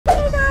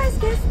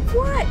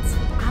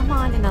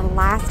on an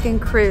Alaskan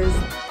cruise.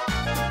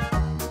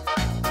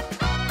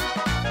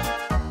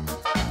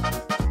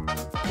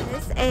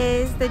 This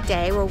is the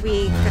day where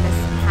we're gonna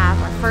have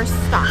our first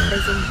stop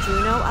is in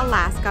Juneau,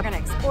 Alaska. We're gonna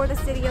explore the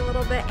city a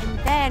little bit and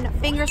then,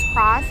 fingers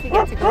crossed, we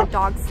get to go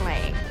dog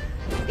sleighing.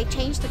 They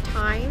changed the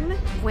time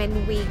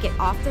when we get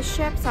off the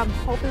ship, so I'm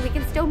hoping we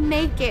can still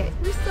make it.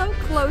 We're so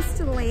close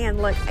to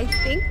land. Look, I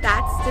think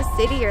that's the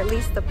city, or at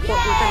least the port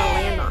we're gonna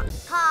land on.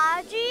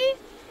 Kaji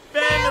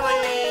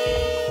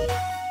family!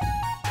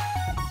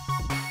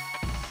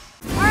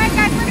 Alright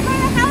guys, we're gonna go on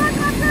a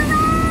helicopter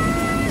ride!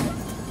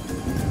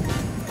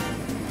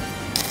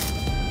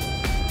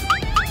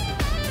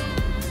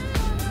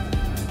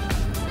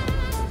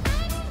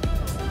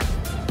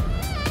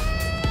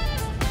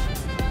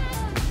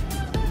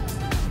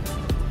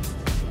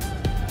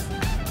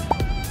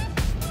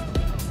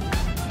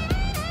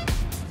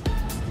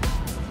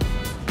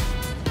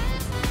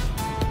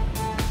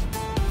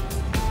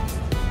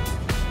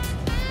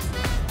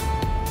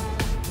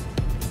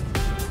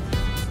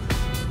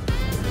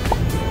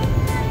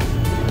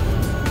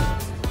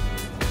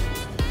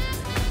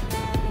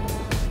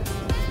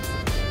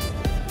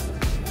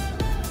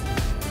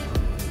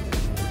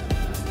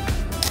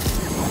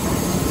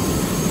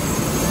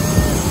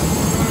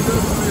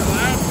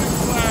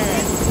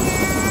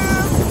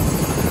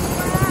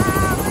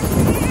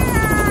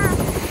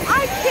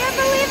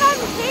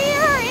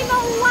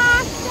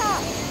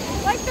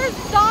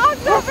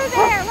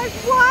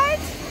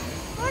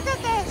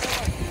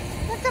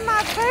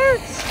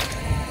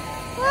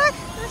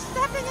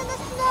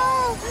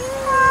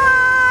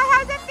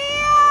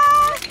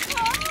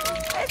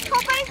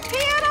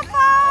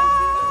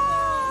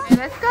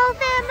 Let's go,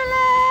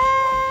 family!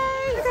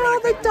 Look at all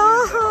the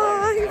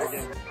dogs!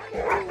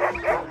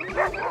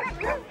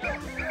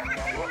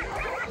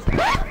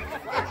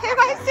 Hey,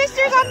 my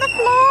sister's on the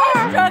floor!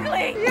 I'm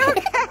struggling! You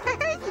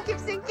okay? You keep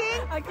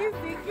sinking? I keep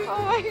sinking.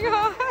 Oh my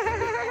god!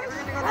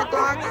 We're gonna go to the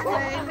dog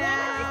sleigh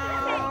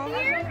now.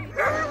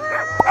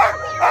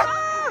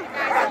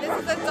 Guys, so this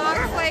is the dog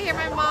sleigh here,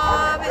 my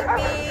mom and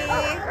me.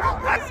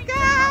 Let's go!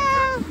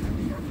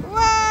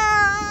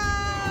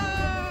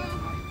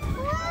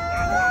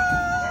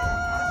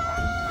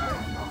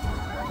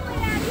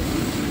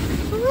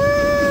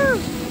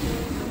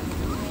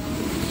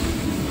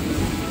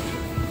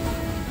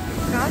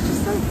 Gosh,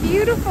 it's so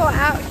beautiful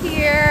out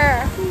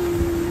here.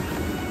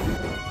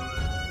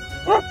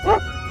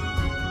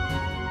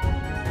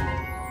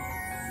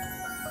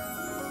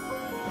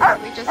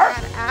 We just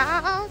got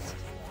out.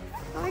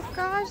 Oh my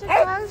gosh, the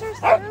dogs are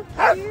so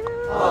cute.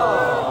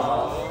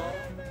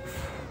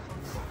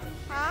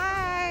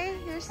 Hi,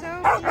 you're so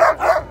cute.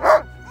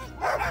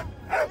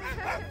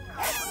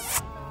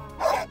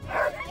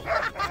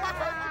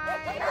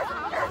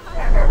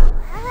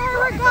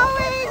 We're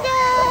going,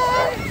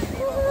 Dad.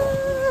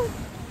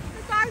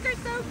 The dogs are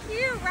so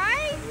cute,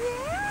 right?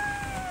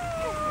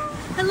 Yeah.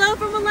 Hello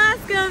from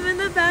Alaska. I'm in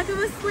the back of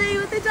a sleigh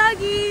with the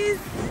doggies.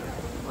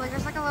 Like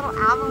there's like a little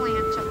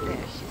avalanche up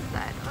there, she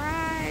said.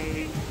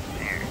 Right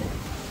there.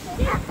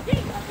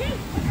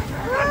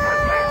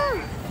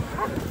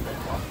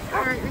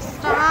 Alright, we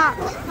stopped.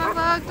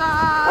 Hello,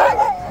 dog.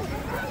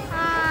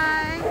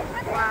 Hi.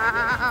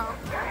 Wow.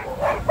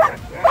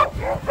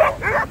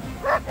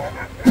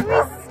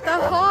 The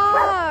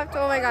hooked.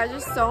 Oh my gosh,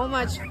 it's so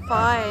much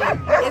fun.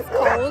 It's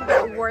cold,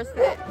 but worth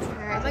it.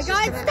 Right, Oh my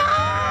god,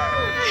 stop!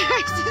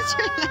 Our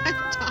sister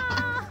left off.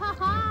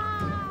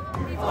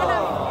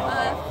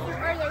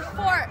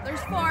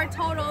 There's four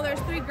total.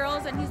 There's 3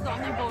 girls and he's the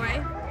only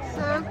boy.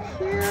 So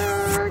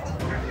cute.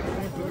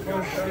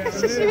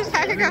 She was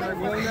trying to go.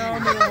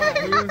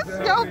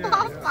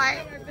 Snowball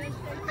fight.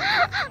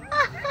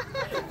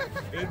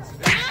 It's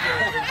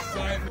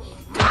excitement.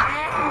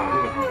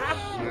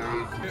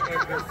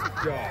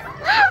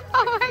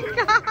 Oh my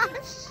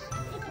gosh.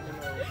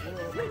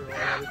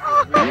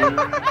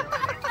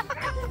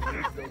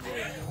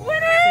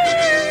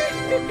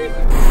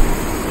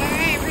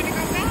 Alright, we're gonna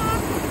go back.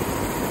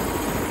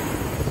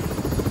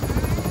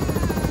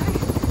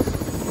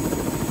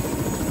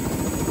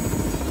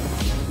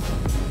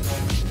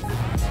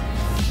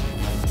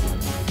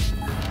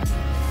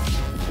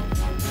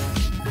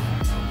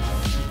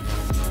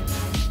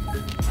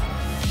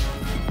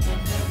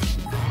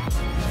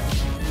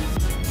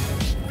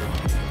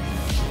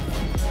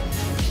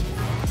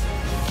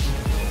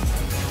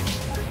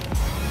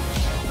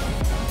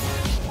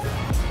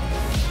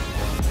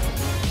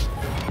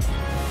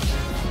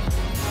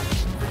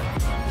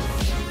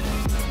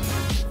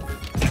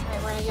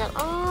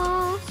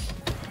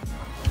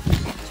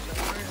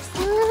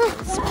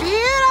 It's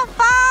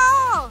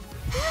beautiful!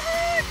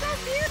 It's so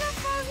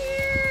beautiful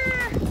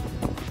here!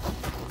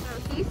 So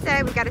he said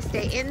we gotta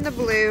stay in the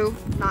blue,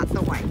 not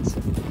the white.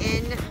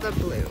 In the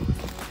blue.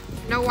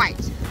 No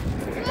white.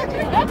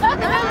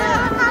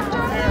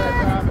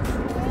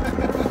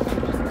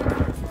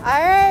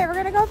 Alright, we're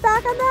gonna go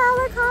back on the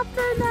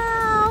helicopter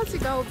now to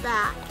go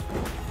back.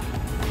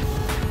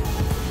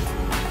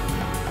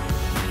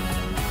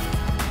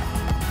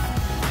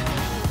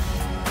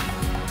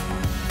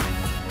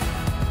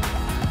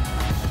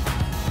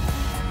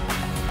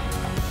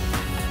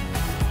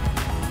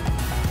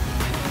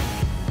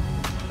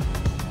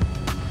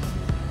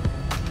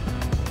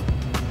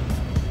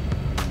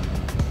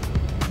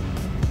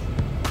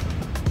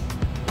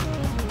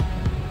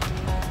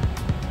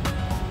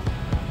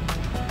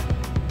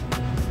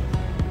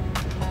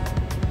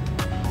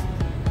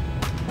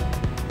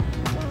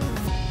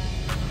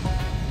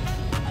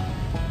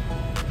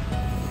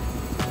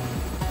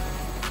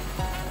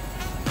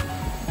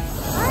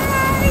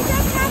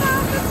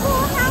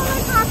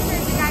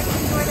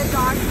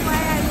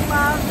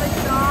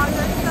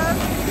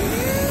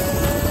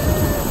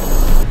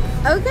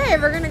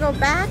 go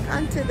back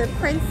onto the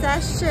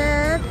princess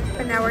ship.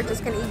 And now we're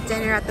just gonna eat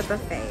dinner at the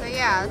buffet. So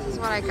yeah, this is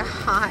what I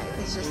got.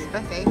 It's just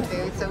buffet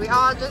food. So we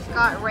all just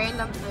got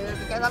random food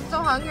because I'm so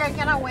hungry, I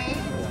cannot wait.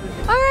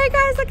 All right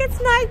guys, look,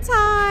 it's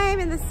nighttime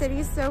and the city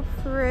is so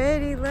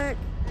pretty, look.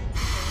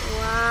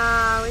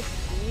 Wow,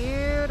 it's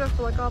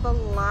beautiful. Look at all the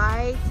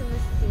lights and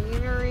the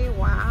scenery,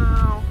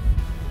 wow.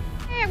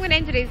 I'm going to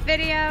end today's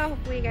video.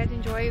 Hopefully you guys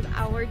enjoyed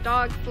our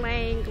dog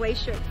slaying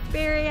glacier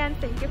experience.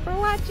 Thank you for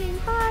watching.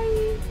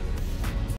 Bye.